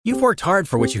You've worked hard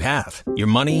for what you have. Your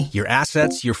money, your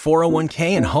assets, your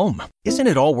 401k, and home. Isn't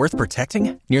it all worth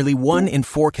protecting? Nearly 1 in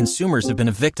 4 consumers have been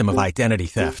a victim of identity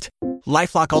theft.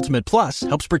 LifeLock Ultimate Plus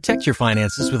helps protect your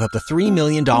finances with up to $3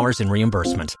 million in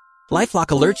reimbursement. LifeLock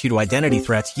alerts you to identity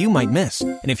threats you might miss.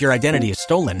 And if your identity is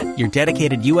stolen, your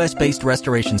dedicated U.S.-based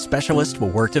restoration specialist will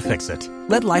work to fix it.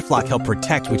 Let LifeLock help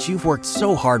protect what you've worked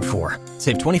so hard for.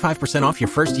 Save 25% off your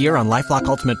first year on LifeLock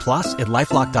Ultimate Plus at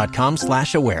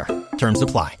LifeLock.com/aware. Terms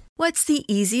apply. What's the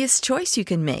easiest choice you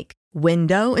can make?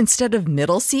 Window instead of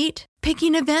middle seat?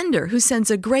 Picking a vendor who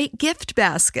sends a great gift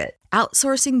basket?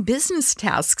 Outsourcing business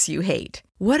tasks you hate?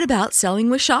 What about selling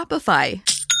with Shopify?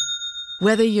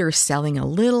 Whether you're selling a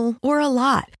little or a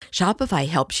lot, Shopify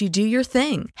helps you do your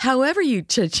thing, however you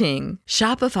cha-ching.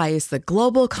 Shopify is the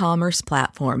global commerce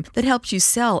platform that helps you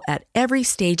sell at every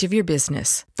stage of your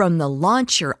business. From the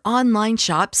launch your online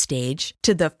shop stage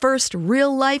to the first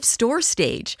real-life store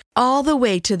stage, all the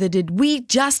way to the did we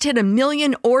just hit a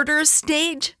million orders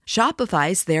stage.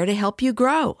 Shopify's there to help you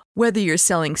grow. Whether you're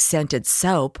selling scented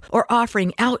soap or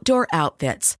offering outdoor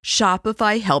outfits,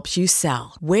 Shopify helps you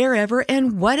sell. Wherever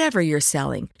and whatever you're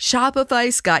selling,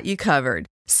 Shopify's got you covered.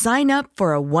 Sign up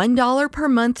for a $1 per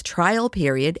month trial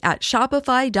period at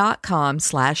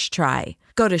shopify.com/try.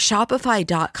 Go to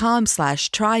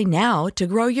shopify.com/try now to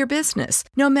grow your business,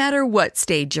 no matter what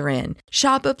stage you're in.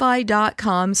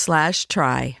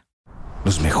 Shopify.com/try.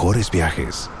 Los mejores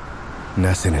viajes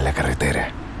nacen en la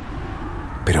carretera,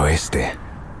 pero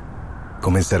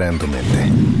comenzará en tu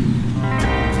mente.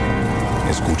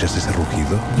 ¿Escuchas ese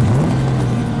rugido?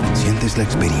 ¿Sientes la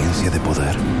experiencia de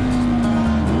poder?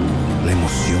 ¿La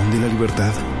emoción de la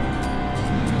libertad?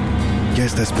 Ya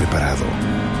estás preparado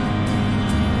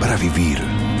para vivir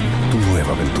tu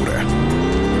nueva aventura.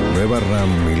 Nueva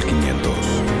Ram 1500.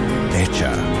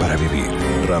 Hecha para vivir.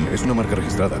 Ram es una marca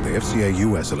registrada de FCI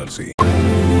US LLC.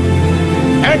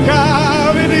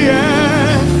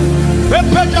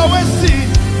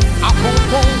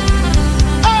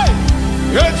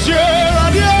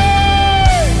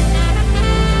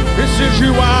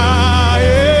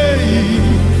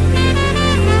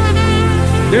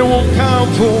 They won't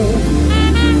come for,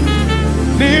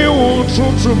 they won't try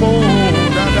to more.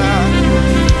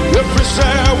 If you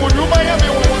say, when you Miami,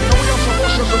 what can we have some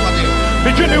motions over there?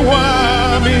 Beginning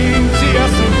one,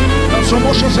 tears, and some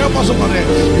motions help us over there.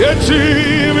 Yet,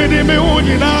 even me,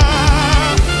 Unina,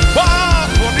 but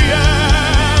for the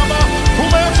Yama, who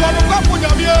makes one of Kapu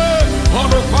Yamie, on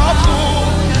the Kapu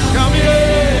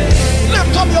Yamie.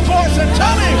 Lift up your voice and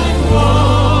tell him,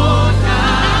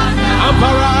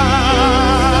 Ampara.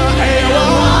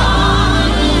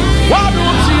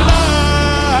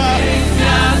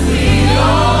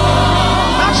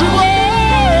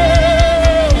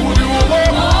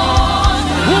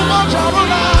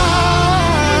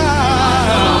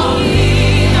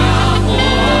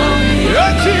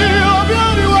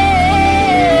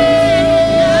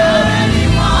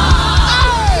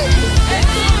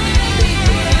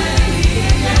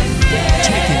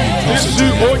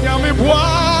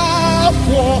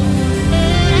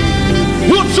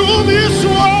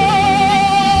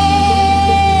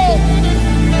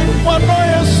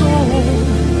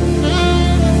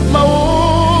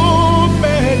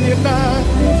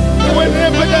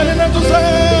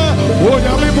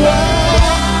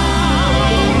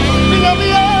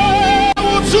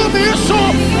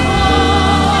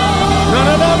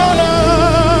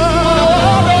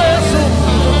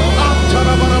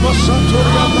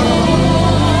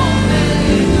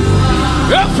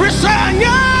 Every sign,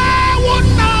 yeah, would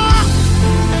not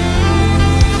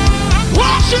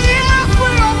wash it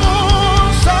every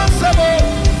almost sensible,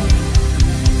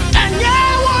 and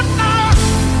yeah, would not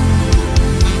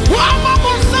one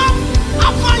more some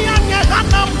of my young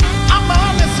Hanam, I'm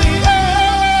on the sea,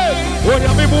 would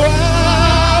you be for?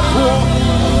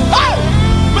 Oh,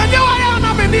 but you are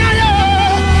not in the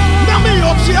air, Nami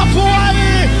of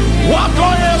Siafuai, what do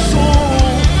you so?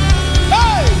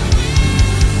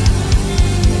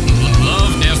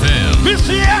 Love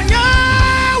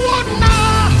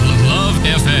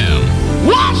FM.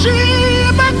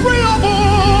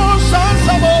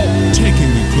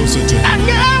 Taking me closer to him.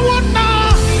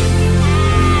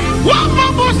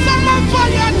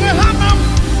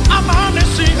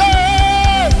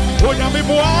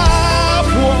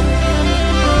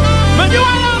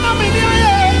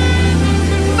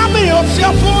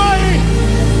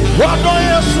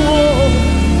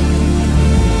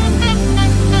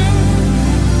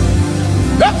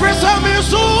 Every time you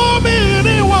saw me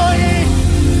anyway,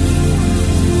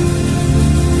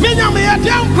 me a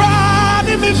damn crowd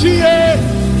in me fear.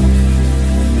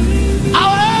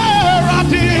 Our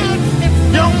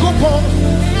young couple,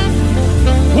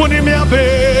 Unimia be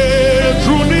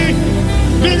truni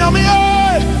Binyamie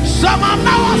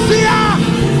Samana wasia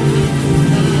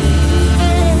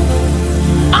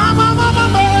Ama mama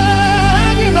me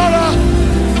Nora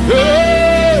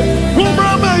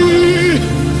Umrame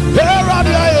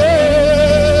Heradia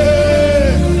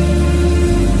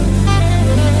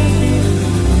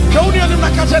Kaunia ni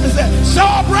makatene se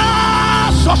Sobra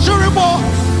Soshuribo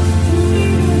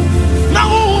Na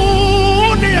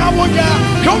uni awonya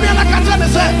Kaunia na katene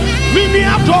se Mimi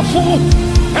atofu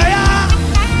Eya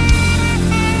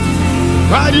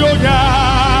Radionya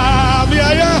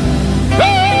Miaya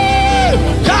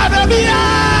Kadabia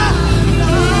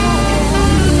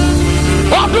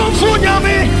Odum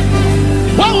funyami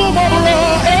Wawu mabro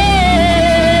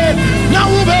Na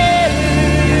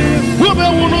ube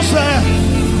wunu se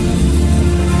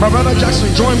my brother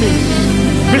Jackson, join me.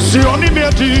 Missioni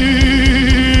miati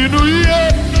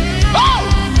nuye. Oh,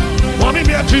 oni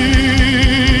miati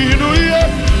nuye.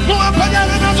 Mua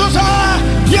panyanga na tosa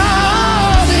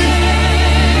yami.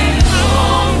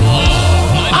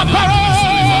 Aparo.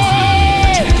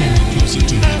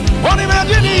 Oni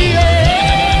miati niye.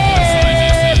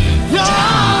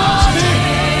 Yami.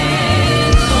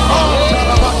 Oh,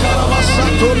 tarabakara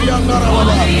santori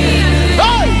angarawala.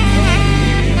 Hey.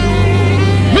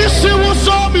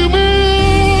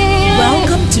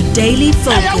 Welcome to Daily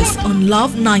Focus on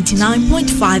Love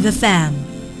 99.5 FM.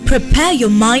 Prepare your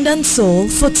mind and soul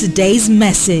for today's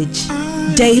message.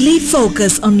 Daily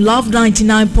Focus on Love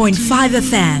 99.5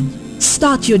 FM.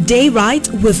 Start your day right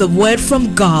with a word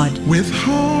from God.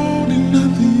 Withholding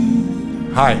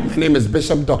nothing. Hi, my name is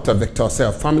Bishop Dr. Victor Say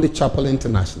of Family Chapel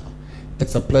International.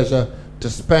 It's a pleasure to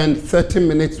spend 30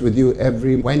 minutes with you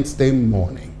every Wednesday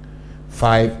morning,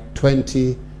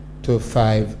 5:20 to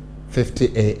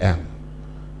 5:50 a.m.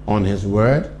 on His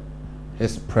Word,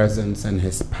 His presence, and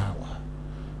His power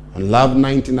on Love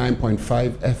 99.5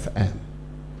 FM.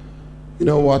 You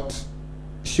know what?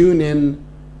 Tune in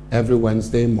every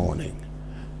Wednesday morning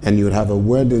and you'll have a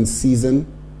word in season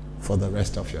for the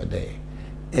rest of your day.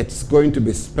 It's going to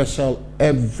be special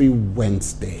every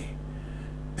Wednesday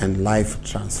and life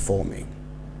transforming.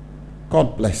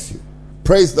 God bless you.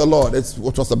 Praise the Lord. It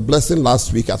was a blessing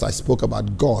last week as I spoke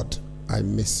about God. I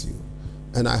miss you.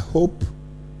 And I hope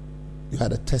you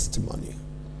had a testimony.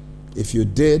 If you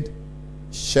did,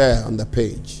 share on the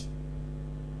page.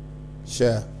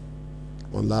 Share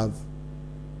on Love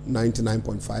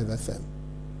 99.5 FM.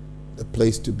 The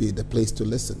place to be, the place to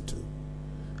listen to.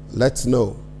 Let's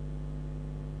know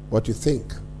what you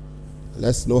think.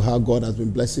 Let's know how God has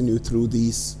been blessing you through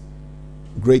these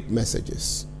great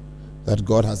messages that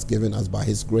God has given us by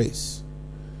His grace.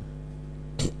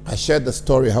 I shared the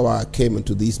story how I came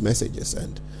into these messages,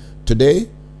 and today,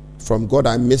 from God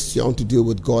I miss you, I want to deal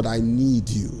with God I need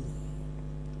you.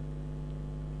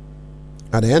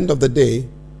 At the end of the day,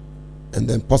 and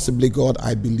then possibly God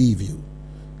I believe you.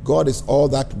 God is all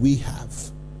that we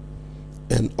have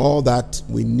and all that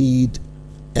we need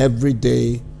every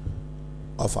day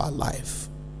of our life.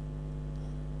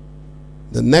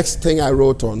 The next thing I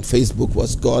wrote on Facebook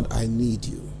was, God, I need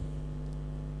you.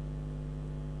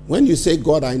 When you say,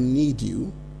 God, I need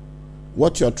you,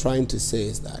 what you're trying to say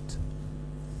is that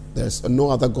there's no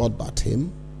other God but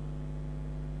Him,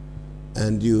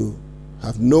 and you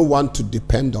have no one to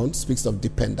depend on. Speaks of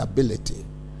dependability.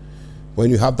 When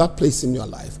you have that place in your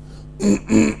life,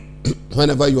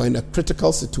 whenever you are in a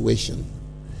critical situation,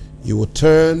 you will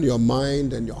turn your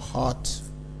mind and your heart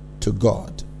to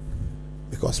God.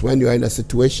 Because when you are in a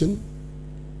situation,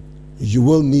 you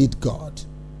will need God.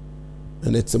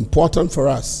 And it's important for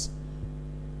us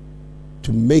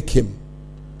to make Him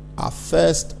our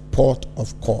first port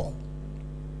of call.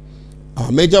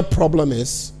 Our major problem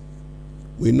is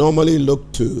we normally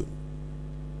look to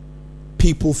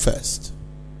people first.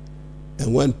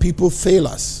 And when people fail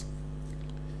us,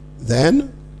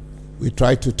 then we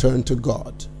try to turn to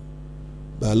God.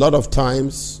 But a lot of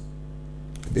times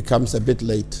it becomes a bit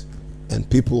late and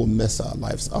people mess our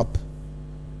lives up.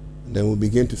 And then we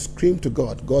begin to scream to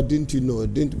God. God, didn't you know?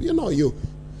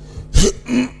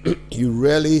 You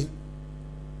really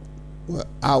were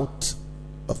out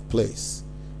of place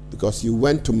because you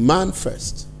went to man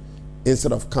first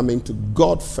instead of coming to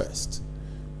God first.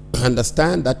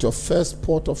 Understand that your first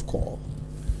port of call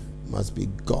must be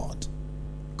God,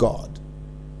 God,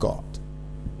 God.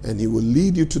 And He will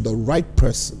lead you to the right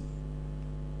person,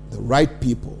 the right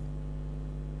people,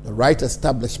 the right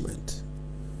establishment.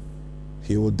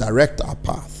 He will direct our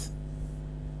path.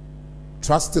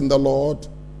 Trust in the Lord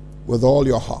with all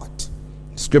your heart.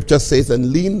 Scripture says,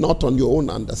 and lean not on your own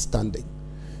understanding.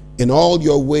 In all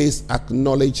your ways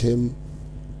acknowledge Him,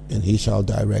 and He shall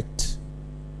direct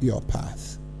your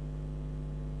path.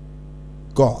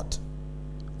 God,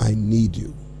 I need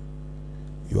you.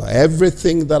 You are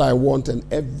everything that I want and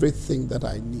everything that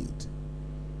I need.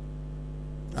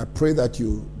 I pray that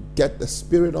you get the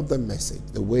spirit of the message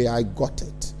the way I got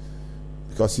it.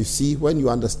 Because you see, when you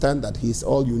understand that He's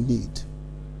all you need,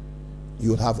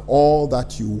 you'll have all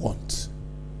that you want.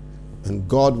 And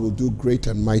God will do great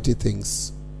and mighty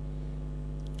things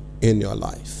in your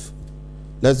life.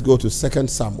 Let's go to 2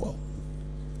 Samuel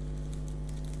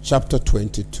chapter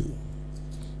 22.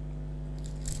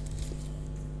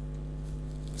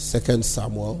 2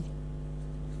 Samuel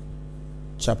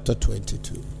chapter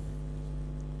 22.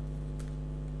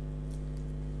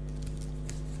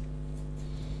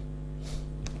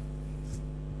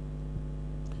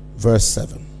 Verse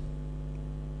 7.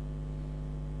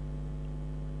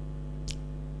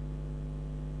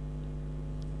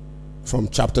 From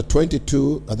chapter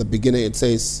 22, at the beginning, it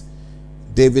says,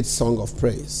 David's song of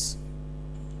praise.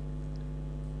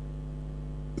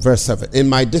 Verse 7. In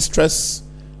my distress,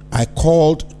 I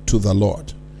called to the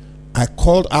Lord. I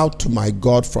called out to my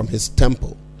God from His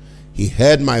temple. He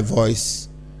heard my voice.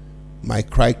 My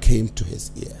cry came to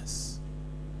His ears.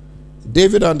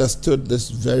 David understood this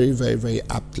very, very, very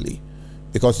aptly.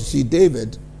 Because you see,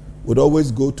 David would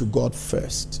always go to God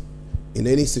first in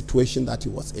any situation that he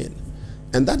was in.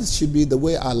 And that should be the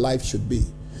way our life should be.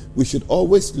 We should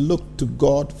always look to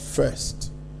God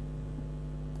first.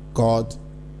 God,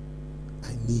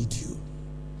 I need you.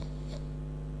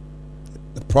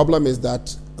 The problem is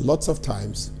that lots of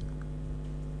times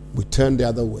we turn the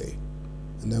other way.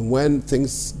 And then when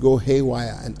things go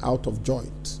haywire and out of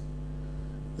joint,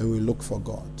 then we look for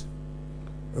God.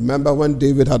 Remember when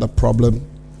David had a problem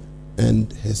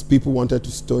and his people wanted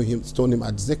to stone him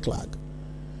at Ziklag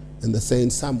in the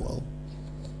saying Samuel,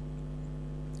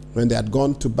 when they had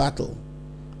gone to battle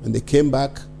and they came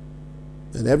back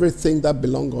and everything that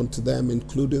belonged unto them,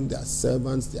 including their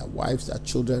servants, their wives, their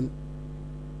children,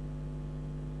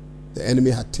 the enemy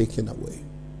had taken away.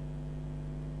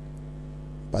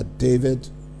 But David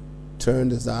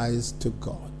turned his eyes to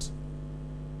God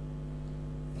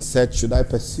and said, should I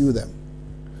pursue them?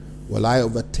 Will I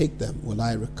overtake them? Will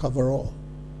I recover all?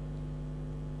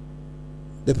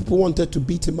 The people wanted to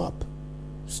beat him up,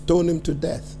 stone him to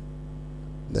death.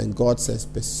 Then God says,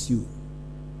 pursue,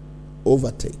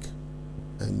 overtake,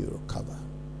 and you recover.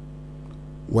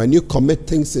 When you commit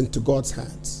things into God's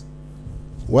hands,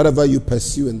 whatever you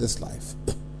pursue in this life,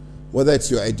 whether it's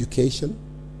your education,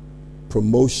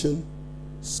 promotion,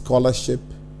 scholarship,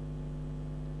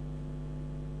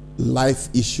 life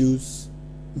issues,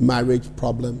 marriage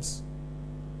problems,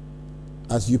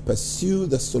 as you pursue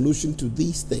the solution to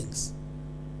these things,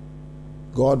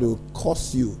 God will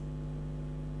cause you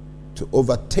to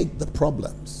overtake the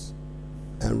problems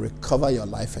and recover your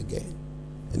life again.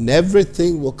 And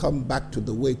everything will come back to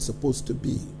the way it's supposed to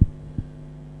be.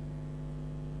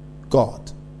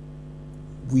 God,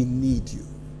 we need you.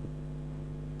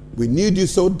 We need you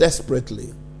so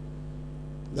desperately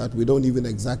that we don't even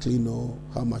exactly know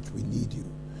how much we need you.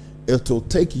 It will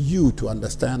take you to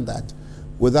understand that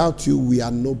without you, we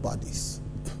are nobodies.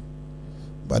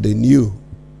 But in you,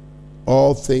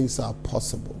 all things are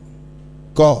possible.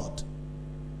 God,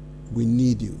 we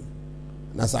need you.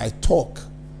 And as I talk,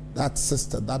 that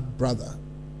sister, that brother,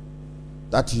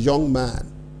 that young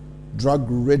man,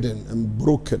 drug-ridden and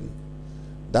broken,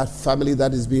 that family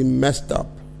that is being messed up,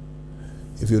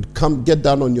 if you'd come, get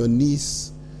down on your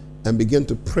knees and begin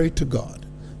to pray to God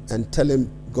and tell him,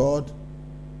 God,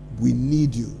 we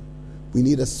need you. We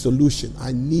need a solution.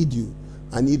 I need you.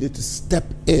 I need you to step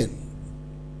in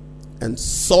and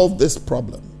solve this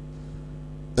problem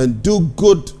and do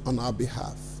good on our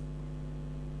behalf.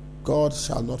 God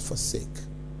shall not forsake.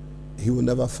 He will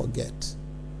never forget.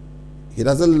 He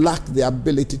doesn't lack the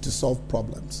ability to solve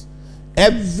problems.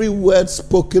 Every word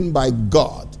spoken by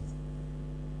God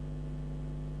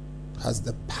has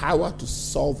the power to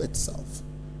solve itself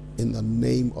in the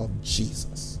name of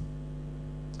Jesus.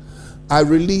 I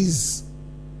release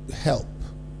help.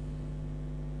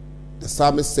 The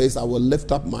psalmist says, I will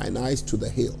lift up mine eyes to the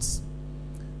hills.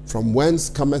 From whence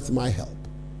cometh my help?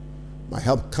 My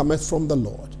help cometh from the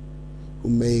Lord, who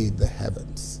made the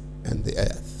heavens and the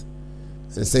earth.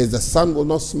 And it says, the sun will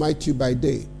not smite you by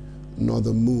day, nor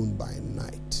the moon by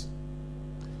night.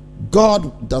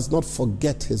 God does not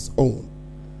forget his own.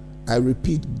 I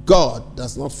repeat, God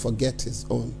does not forget his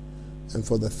own. And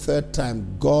for the third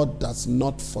time, God does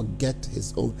not forget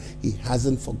his own. He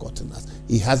hasn't forgotten us.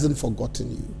 He hasn't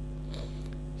forgotten you.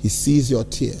 He sees your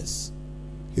tears.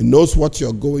 He knows what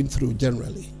you're going through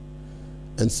generally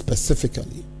and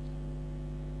specifically.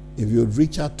 If you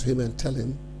reach out to him and tell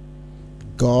him,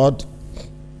 God,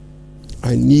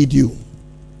 I need you,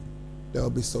 there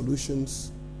will be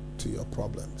solutions to your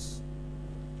problems.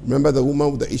 Remember the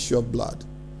woman with the issue of blood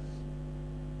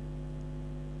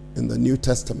in the New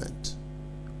Testament.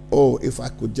 Oh, if I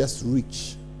could just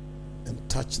reach and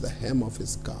touch the hem of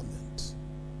his garment,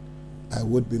 I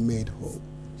would be made whole.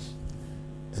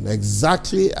 And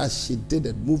exactly as she did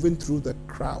it, moving through the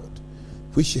crowd,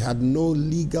 which she had no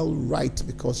legal right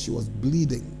because she was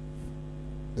bleeding,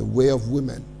 the way of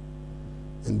women,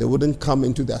 and they wouldn't come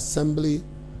into the assembly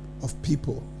of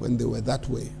people when they were that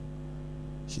way.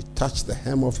 She touched the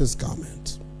hem of his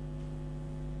garment,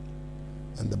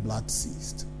 and the blood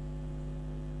ceased.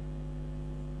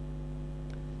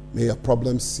 May your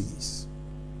problems cease.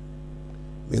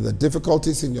 May the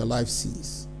difficulties in your life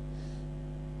cease.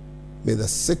 May the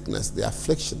sickness, the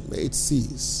affliction, may it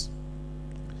cease.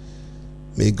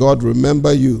 May God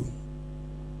remember you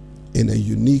in a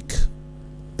unique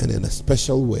and in a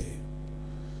special way.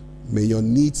 May your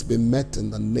needs be met in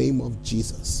the name of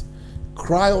Jesus.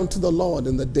 Cry unto the Lord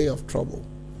in the day of trouble,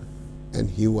 and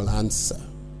he will answer.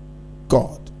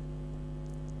 God,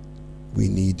 we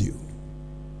need you.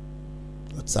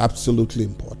 That's absolutely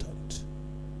important.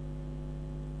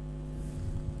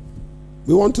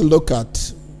 We want to look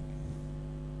at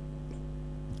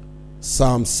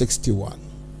Psalm 61.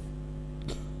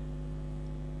 We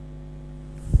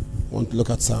want to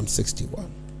look at Psalm 61.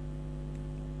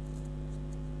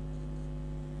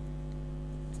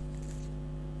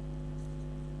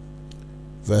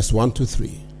 Verse 1 to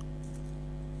 3.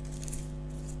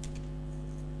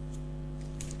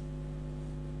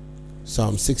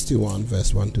 Psalm 61,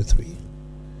 verse 1 to 3.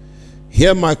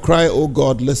 Hear my cry, O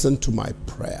God, listen to my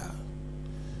prayer.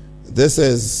 This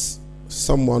is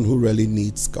someone who really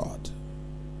needs God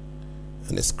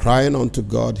and is crying unto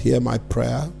God, hear my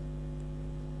prayer.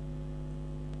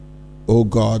 O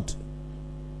God,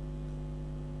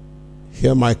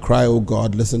 hear my cry, O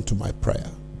God, listen to my prayer.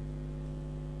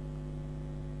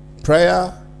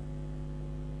 Prayer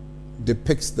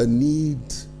depicts the need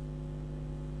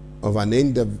of an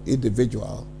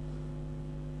individual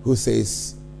who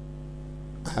says,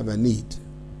 I have a need.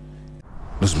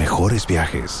 Los mejores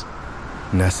viajes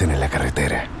nacen en la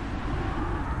carretera,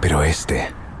 pero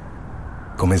este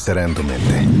comenzará en tu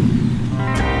mente.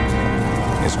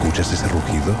 ¿Escuchas ese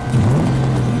rugido?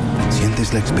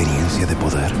 ¿Sientes la experiencia de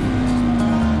poder?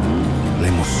 ¿La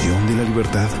emoción de la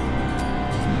libertad?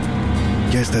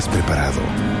 Ya estás preparado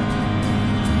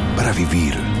para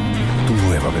vivir tu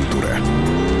nueva aventura.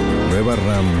 Nueva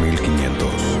Ram 1500.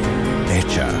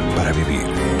 Hecha para vivir.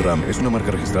 Ram es una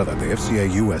marca registrada de FCA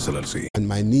US LLC. And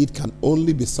my need can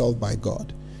only be solved by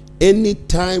God.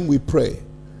 Anytime we pray,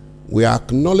 we are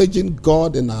acknowledging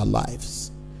God in our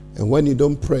lives. And when you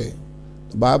don't pray,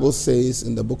 the Bible says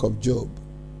in the book of Job,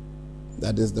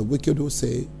 that is the wicked who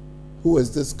say, who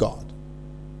is this God?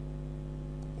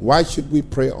 Why should we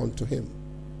pray unto him?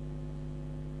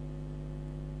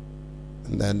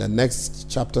 And then the next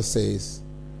chapter says,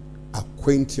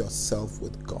 acquaint yourself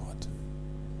with God,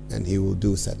 and he will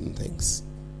do certain things.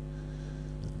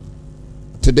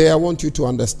 Today I want you to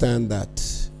understand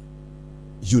that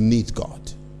you need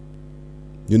God.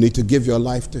 You need to give your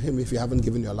life to him if you haven't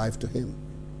given your life to him.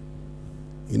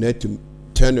 You need to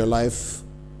turn your life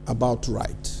about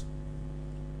right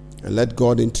and let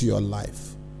God into your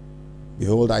life.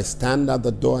 Behold, I stand at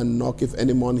the door and knock. If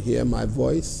any man hear my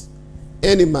voice,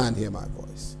 any man hear my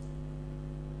voice,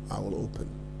 I will open.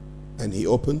 And he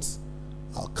opens,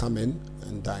 I'll come in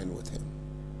and dine with him.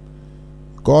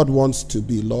 God wants to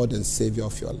be Lord and Savior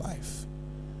of your life.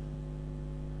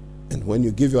 And when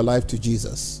you give your life to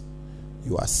Jesus,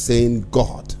 you are saying,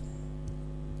 God,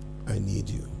 I need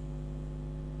you.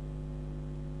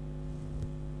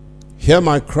 Hear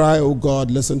my cry, O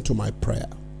God, listen to my prayer.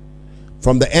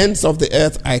 From the ends of the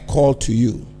earth I call to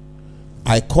you.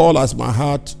 I call as my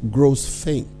heart grows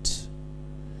faint.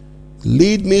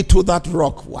 Lead me to that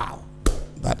rock, wow,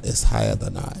 that is higher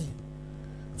than I.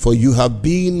 For you have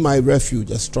been my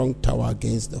refuge, a strong tower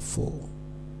against the foe.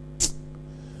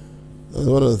 That's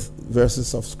one of the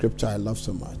verses of scripture I love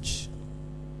so much,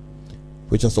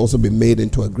 which has also been made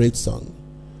into a great song.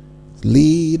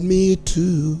 Lead me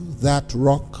to that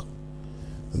rock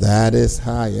that is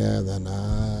higher than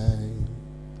I.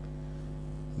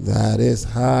 That is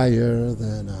higher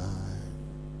than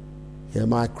I. Hear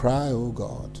my cry, O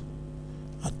God.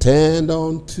 Attend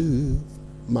unto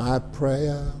my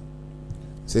prayer.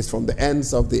 It says, from the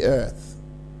ends of the earth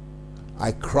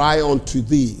I cry unto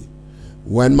thee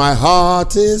when my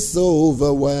heart is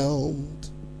overwhelmed.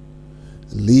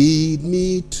 Lead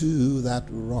me to that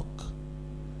rock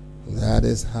that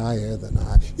is higher than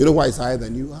I. You know why it's higher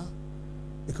than you are?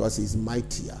 because he's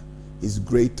mightier, he's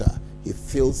greater, he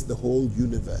fills the whole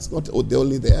universe, not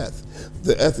only the earth.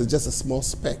 The earth is just a small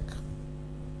speck.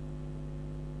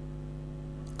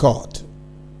 God,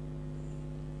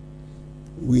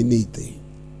 we need thee.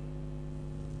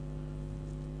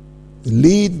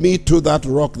 Lead me to that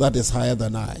rock that is higher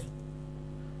than I.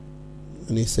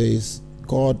 And he says,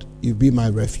 God, you be my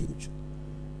refuge.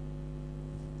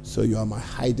 So you are my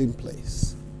hiding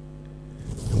place.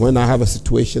 And when I have a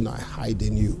situation, I hide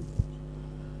in you.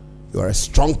 You are a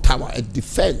strong tower, a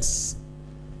defense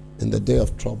in the day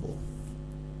of trouble.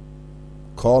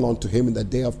 Call unto him in the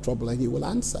day of trouble and he will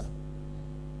answer.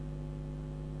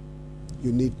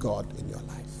 You need God in your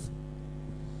life.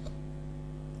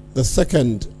 The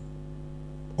second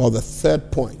or the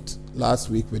third point, last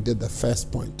week we did the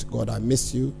first point. God, I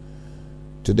miss you.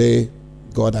 Today,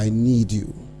 God, I need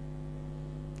you.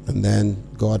 And then,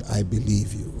 God, I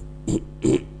believe you.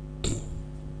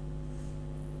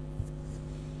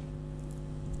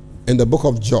 In the book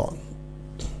of John,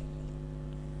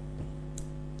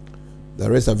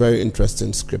 there is a very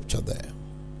interesting scripture there.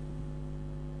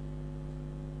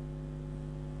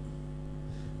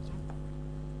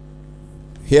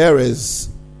 Here is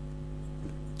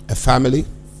a family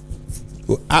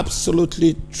who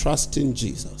absolutely trust in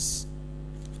Jesus.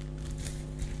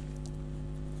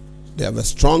 They have a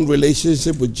strong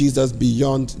relationship with Jesus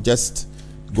beyond just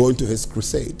going to his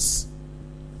crusades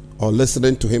or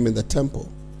listening to him in the temple.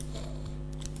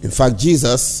 In fact,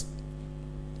 Jesus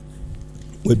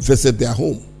would visit their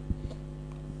home.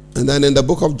 And then in the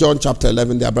book of John chapter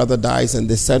 11, their brother dies and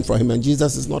they send for him and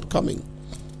Jesus is not coming.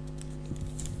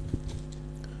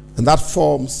 And that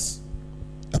forms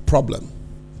a problem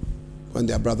when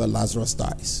their brother Lazarus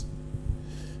dies.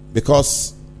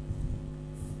 Because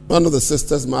one of the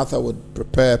sisters, Martha, would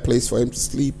prepare a place for him to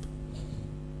sleep,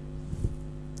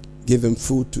 give him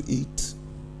food to eat.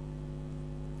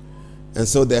 And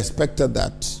so they expected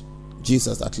that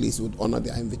Jesus at least would honor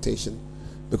their invitation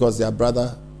because their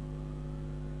brother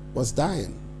was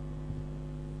dying.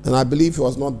 And I believe he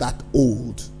was not that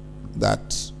old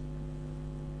that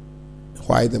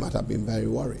why they might have been very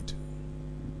worried.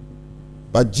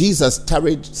 But Jesus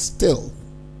tarried still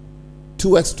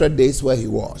 2 extra days where he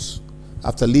was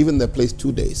after leaving the place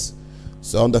 2 days.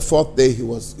 So on the 4th day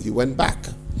he went back.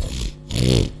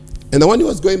 And then when he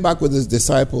was going back with his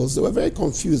disciples, they were very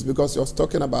confused because he was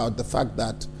talking about the fact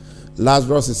that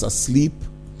Lazarus is asleep.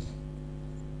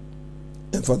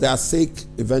 And for their sake,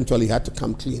 eventually he had to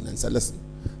come clean and say, listen,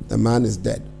 the man is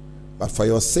dead. But for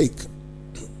your sake,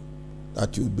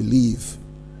 that you believe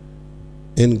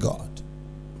in God,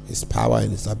 his power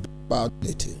and his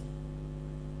ability.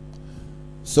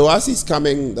 So as he's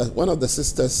coming, one of the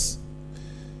sisters,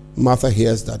 Martha,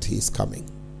 hears that he's coming.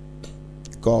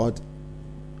 God,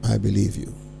 I believe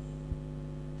you.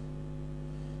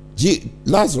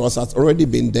 Lazarus has already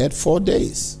been dead 4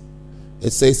 days.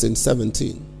 It says in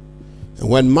 17. And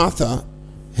when Martha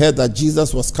heard that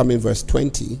Jesus was coming, verse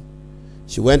 20,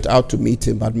 she went out to meet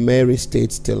him, but Mary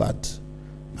stayed still at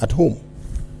home.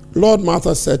 Lord,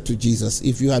 Martha said to Jesus,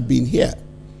 if you had been here,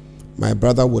 my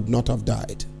brother would not have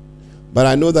died. But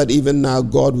I know that even now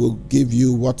God will give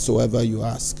you whatsoever you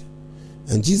ask.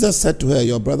 And Jesus said to her,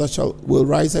 your brother will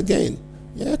rise again.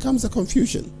 Here comes the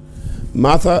confusion.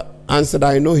 Martha answered,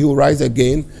 I know he will rise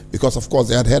again, because of course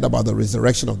they had heard about the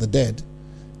resurrection of the dead,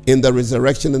 in the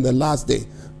resurrection in the last day.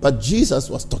 But Jesus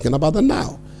was talking about the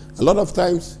now. A lot of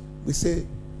times we say,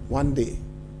 one day.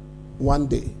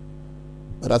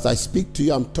 But as I speak to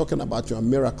you, I'm talking about your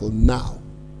miracle now.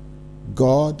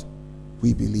 God,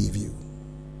 we believe you.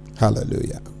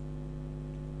 Hallelujah.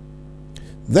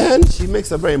 Then she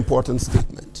makes a very important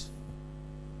statement.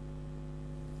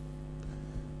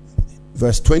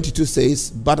 Verse 22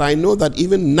 says, but I know that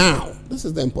even now, this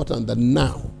is the important, that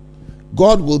now,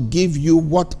 God will give you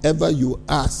whatever you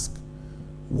ask.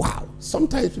 Wow.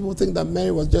 Sometimes people think that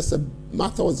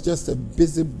Martha was just a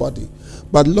busybody.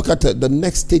 But look at the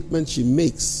next statement she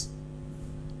makes.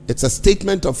 It's a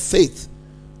statement of faith,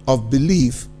 of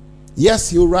belief. Yes,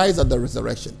 he'll rise at the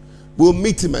resurrection. We'll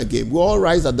meet him again. We'll all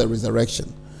rise at the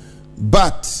resurrection.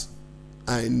 But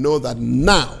I know that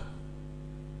now,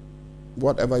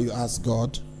 whatever you ask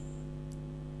God,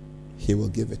 he will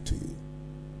give it to you.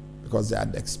 Because they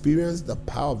had experienced the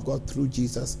power of God through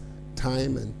Jesus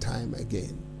time and time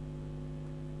again.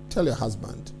 Tell your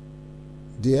husband,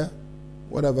 dear,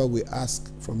 whatever we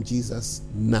ask from Jesus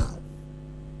now,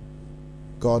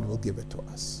 God will give it to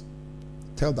us.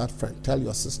 Tell that friend, tell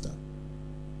your sister,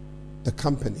 the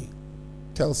company,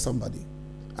 tell somebody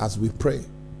as we pray,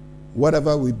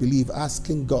 whatever we believe,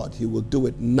 asking God, he will do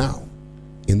it now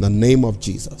in the name of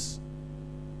Jesus.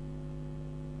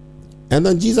 And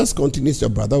then Jesus continues, your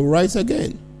brother will rise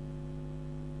again.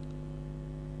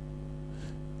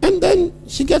 And then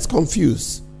she gets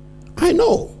confused. I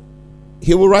know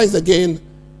he will rise again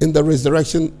in the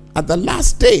resurrection at the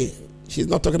last day. She's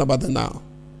not talking about the now.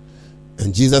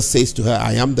 And Jesus says to her,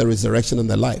 I am the resurrection and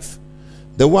the life.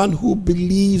 The one who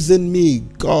believes in me,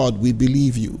 God, we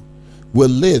believe you, will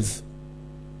live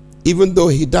even though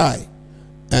he die.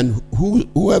 And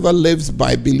whoever lives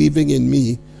by believing in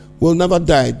me will never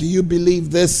die. Do you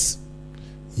believe this?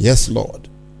 Yes, Lord.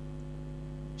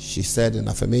 She said in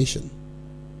affirmation.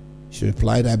 She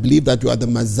replied, I believe that you are the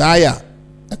Messiah.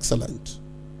 Excellent.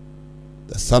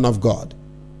 The Son of God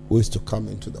who is to come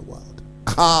into the world.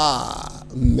 Ah,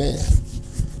 man.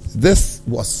 This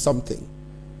was something.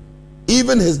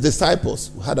 Even his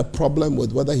disciples had a problem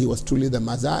with whether he was truly the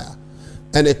Messiah.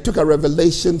 And it took a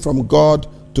revelation from God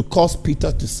to cause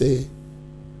Peter to say,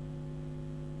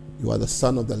 you are the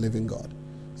Son of the living God.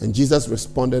 And Jesus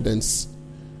responded in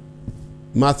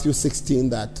Matthew 16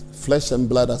 that flesh and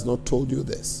blood has not told you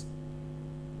this,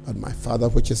 but my Father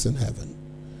which is in heaven.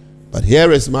 But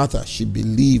here is Martha. She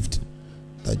believed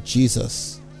that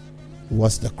Jesus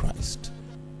was the Christ.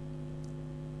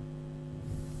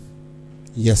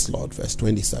 Yes, Lord. Verse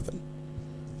 27.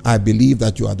 I believe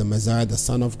that you are the Messiah, the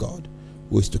Son of God,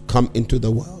 who is to come into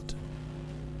the world.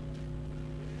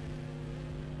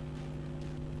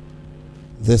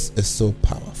 This is so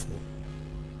powerful.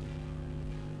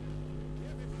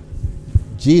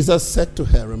 Jesus said to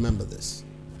her, remember this,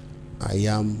 I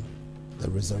am the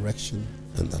resurrection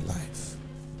and the life.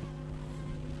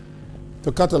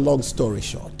 To cut a long story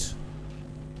short,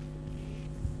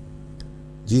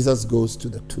 Jesus goes to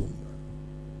the tomb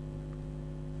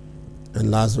and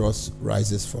Lazarus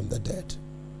rises from the dead.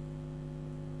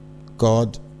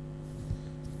 God,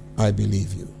 I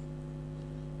believe you.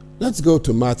 Let's go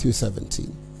to Matthew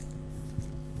 17,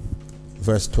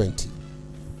 verse 20.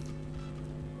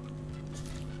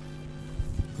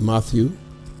 Matthew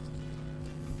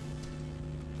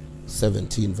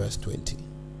 17, verse 20.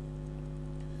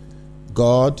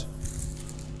 God,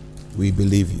 we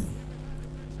believe you.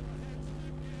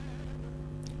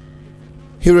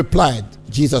 He replied,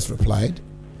 Jesus replied,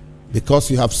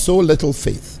 because you have so little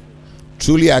faith.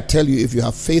 Truly I tell you, if you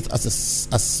have faith as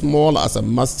small as a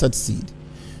mustard seed,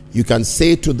 you can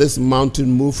say to this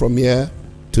mountain, move from here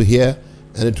to here,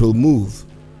 and it will move.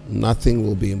 Nothing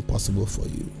will be impossible for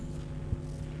you.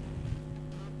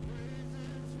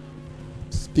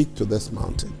 Speak to this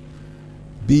mountain.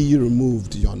 Be ye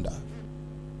removed yonder.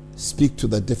 Speak to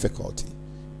the difficulty.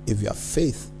 If you have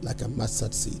faith like a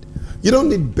mustard seed. You don't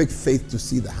need big faith to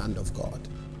see the hand of God.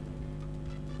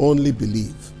 Only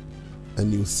believe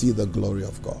and you'll see the glory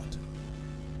of God.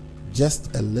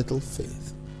 Just a little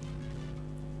faith.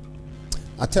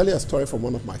 I'll tell you a story from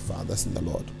one of my fathers in the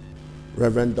Lord,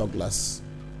 Reverend Douglas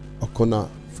Okona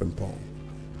Frimpong,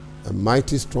 a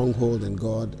mighty stronghold in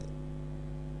God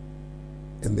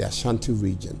in the Ashanti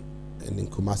region and in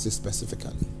Kumasi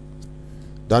specifically.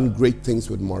 Done great things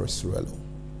with Morris Ruelo.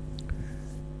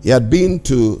 He had been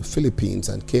to Philippines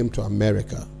and came to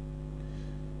America,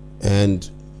 and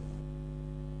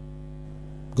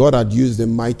God had used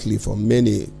him mightily for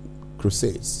many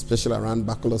crusades, especially around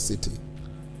Bacolod City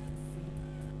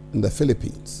in the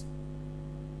Philippines.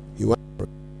 He went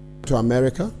to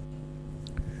America.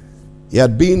 He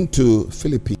had been to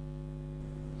Philippines,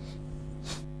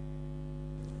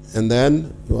 and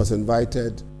then he was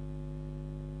invited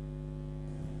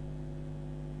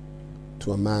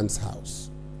to a man's house.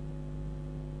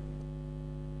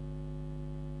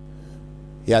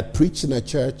 He had preached in a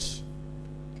church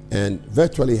and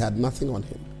virtually had nothing on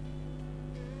him.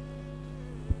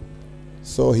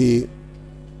 So he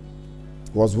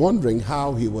was wondering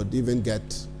how he would even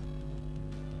get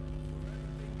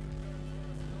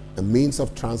a means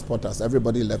of transport as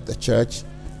everybody left the church,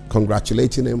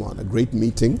 congratulating him on a great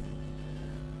meeting.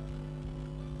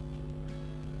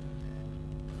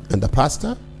 And the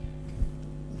pastor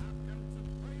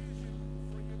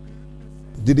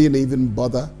didn't even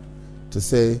bother to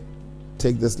say,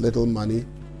 take this little money,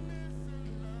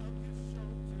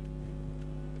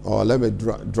 or let me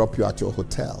drop you at your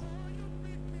hotel.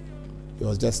 He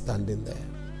was just standing there,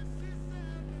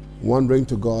 wondering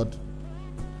to God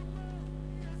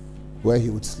where he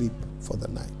would sleep for the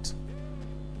night,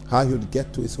 how he would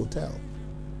get to his hotel,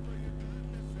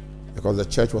 because the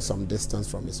church was some distance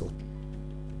from his hotel.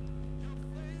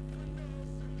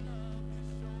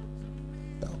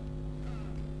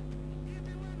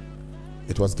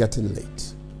 It was getting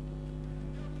late.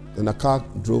 Then a car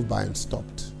drove by and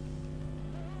stopped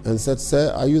and said,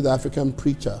 "Sir, are you the African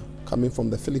preacher coming from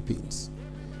the Philippines?"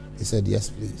 He said, "Yes,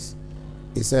 please."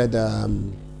 He said,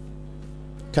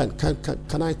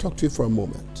 can I talk to you for a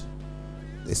moment?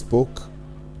 They spoke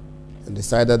and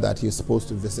decided that he was supposed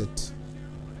to visit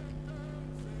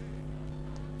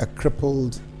a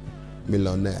crippled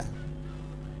millionaire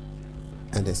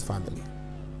and his family.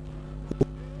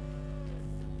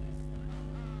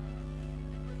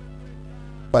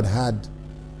 But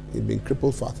he'd been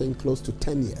crippled for, I think, close to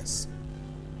 10 years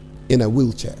in a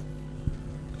wheelchair.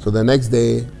 So the next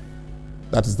day,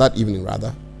 that evening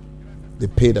rather, they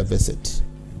paid a visit.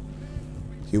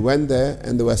 He went there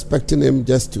and they were expecting him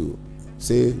just to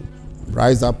say,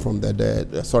 rise up from the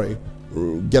dead,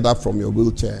 get up from your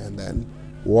wheelchair and then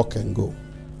walk and go.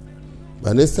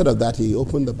 But instead of that, he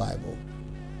opened the Bible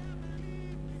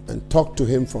and talked to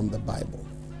him from the Bible,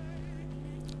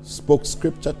 spoke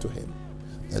scripture to him,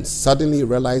 and suddenly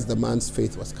realized the man's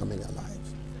faith was coming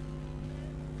alive.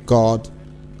 God,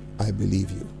 I believe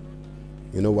you.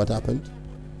 You know what happened?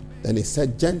 Then he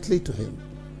said gently to him,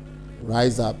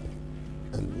 rise up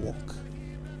and walk.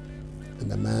 And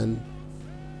the man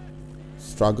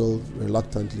struggled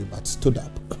reluctantly but stood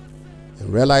up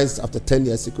and realized after 10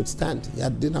 years he could stand. He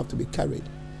didn't have to be carried.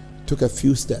 Took a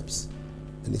few steps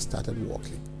and he started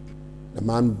walking. The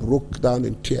man broke down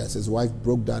in tears. His wife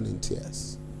broke down in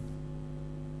tears.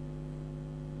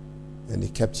 And he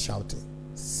kept shouting,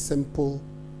 simple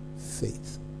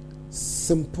faith.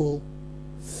 Simple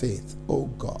faith. Oh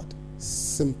God,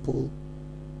 simple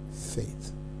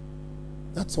faith.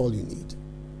 That's all you need.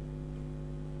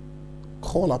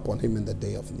 Call upon him in the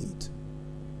day of need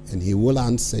and he will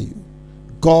answer you.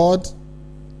 God,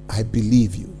 I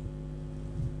believe you.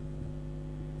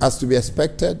 As to be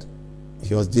expected,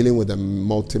 he was dealing with a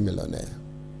multimillionaire.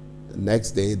 The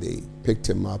next day they picked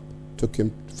him up, took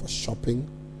him for shopping,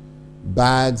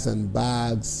 bags and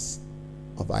bags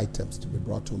of items to be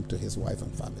brought home to his wife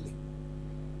and family.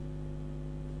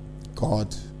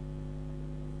 God,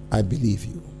 I believe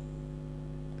you.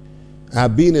 I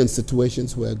have been in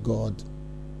situations where God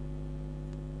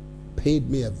paid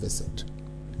me a visit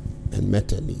and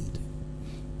met a need.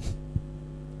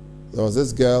 There was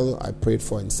this girl I prayed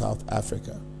for in South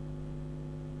Africa,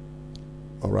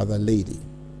 or rather lady.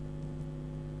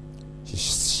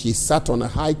 She sat on a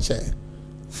high chair.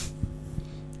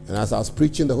 And as I was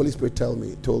preaching, the Holy Spirit told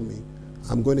me,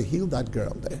 I'm going to heal that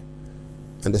girl there.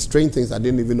 And the strange things, I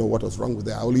didn't even know what was wrong with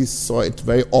her. I only saw it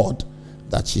very odd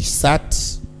that she sat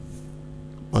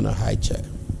on a high chair.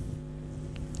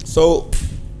 So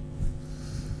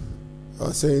I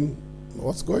was saying,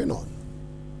 what's going on?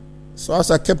 So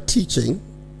as I kept teaching,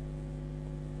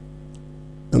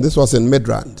 and this was in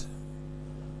Midrand,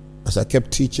 as I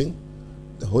kept teaching,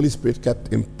 the Holy Spirit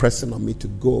kept impressing on me to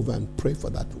go over and pray for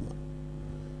that woman.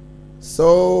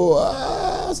 So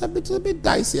it was a bit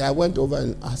dicey. I went over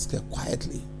and asked her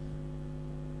quietly,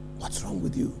 what's wrong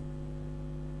with you?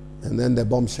 And then the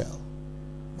bombshell,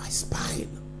 my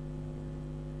spine.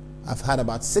 I've had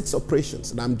about 6 operations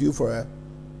and I'm due for a...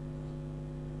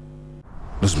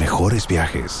 Los mejores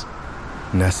viajes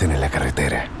nacen en la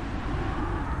carretera,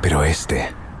 pero este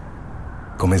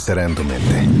comenzará en tu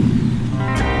mente.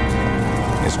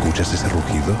 ¿Escuchas ese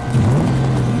rugido?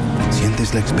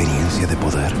 ¿Sientes la experiencia de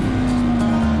poder?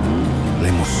 ¿La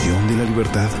emoción de la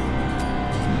libertad?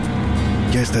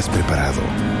 Ya estás preparado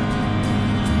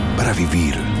para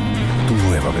vivir tu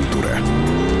nueva aventura.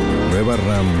 Nueva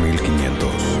Ram 1500.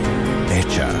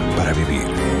 Hecha para vivir.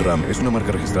 Ram es una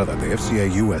marca registrada de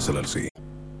FCI US LLC.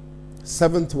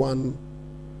 7th one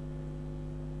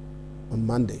on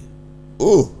Monday.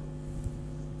 Oh,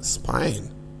 spine.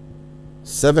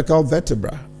 Cervical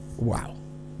vertebra. Wow.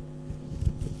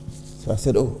 So I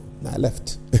said, oh, and I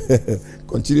left.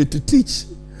 Continued to teach.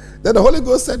 Then the Holy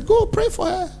Ghost said, go pray for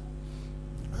her.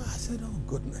 I said, oh,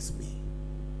 goodness me.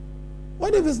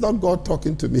 What if it's not God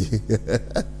talking to me?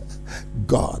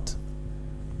 God,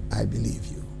 I believe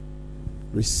you.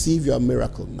 Receive your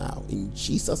miracle now. In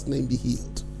Jesus' name, be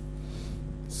healed.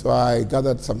 So I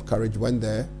gathered some courage, went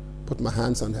there, put my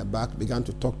hands on her back, began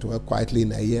to talk to her quietly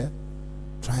in her ear.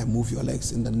 Try and move your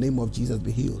legs. In the name of Jesus,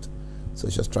 be healed. So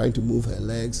she was trying to move her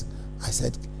legs. I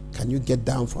said, can you get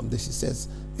down from this? She says,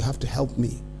 you have to help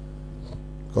me.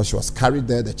 Because she was carried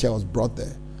there, the chair was brought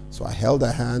there. So I held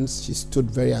her hands. She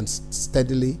stood very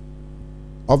unsteadily,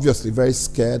 obviously very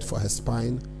scared for her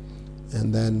spine.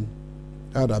 And then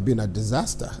that would have been a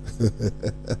disaster.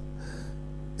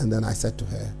 And then I said to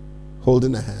her,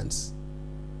 holding her hands,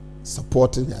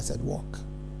 supporting her, I said, walk.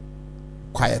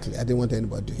 Quietly. I didn't want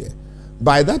anybody to hear.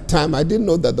 By that time, I didn't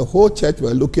know that the whole church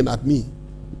were looking at me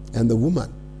and the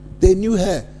woman. They knew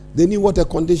her. They knew what her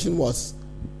condition was.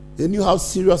 They knew how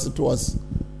serious it was.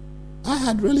 I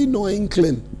had really no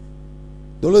inkling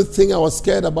The only thing I was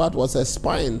scared about was her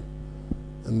spine.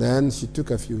 And then she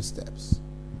took a few steps.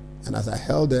 And as I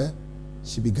held her,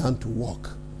 she began to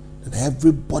walk. And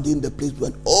everybody in the place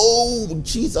went, "Oh,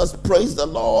 Jesus, praise the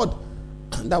Lord."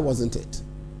 And that wasn't it.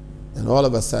 And all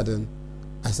of a sudden,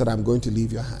 I said, "I'm going to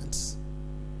leave your hands.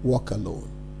 Walk alone."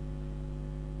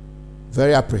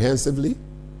 Very apprehensively,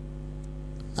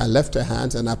 I left her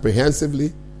hands, and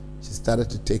apprehensively, she started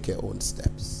to take her own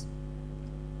steps.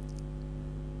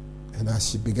 And as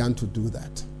she began to do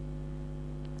that,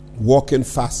 walking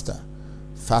faster,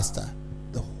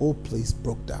 the whole place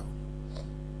broke down.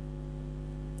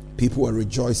 People were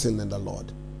rejoicing in the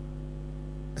Lord.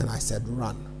 And I said,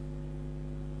 "Run."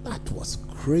 That was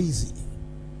crazy.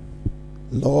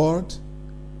 Lord,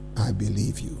 I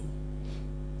believe you.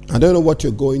 I don't know what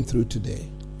you're going through today,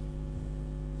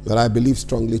 but I believe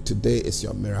strongly today is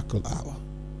your miracle hour.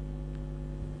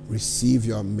 Receive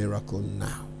your miracle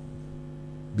now.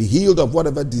 Be healed of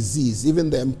whatever disease, even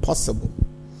the impossible,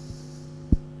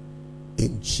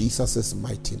 in Jesus'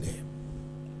 mighty name.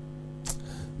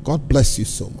 God bless you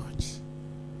so much.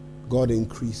 God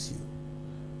increase you.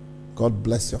 God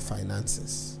bless your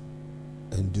finances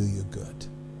and do you good.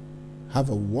 Have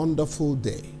a wonderful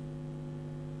day.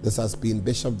 This has been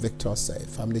Bishop Victor Say,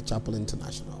 Family Chapel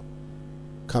International,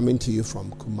 coming to you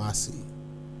from Kumasi,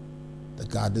 the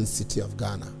Garden City of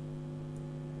Ghana.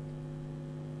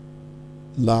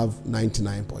 Love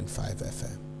 99.5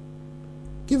 FM.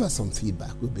 Give us some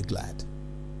feedback, we'll be glad.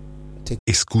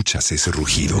 ¿Escuchas ese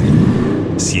rugido?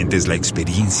 ¿Sientes la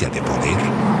experiencia de poder?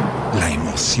 ¿La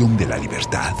emoción de la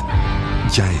libertad?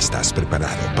 Ya estás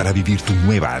preparado para vivir tu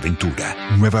nueva aventura.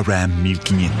 Nueva Ram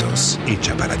 1500,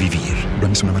 hecha para vivir.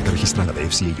 Ram es una marca registrada de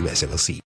FCA US LLC.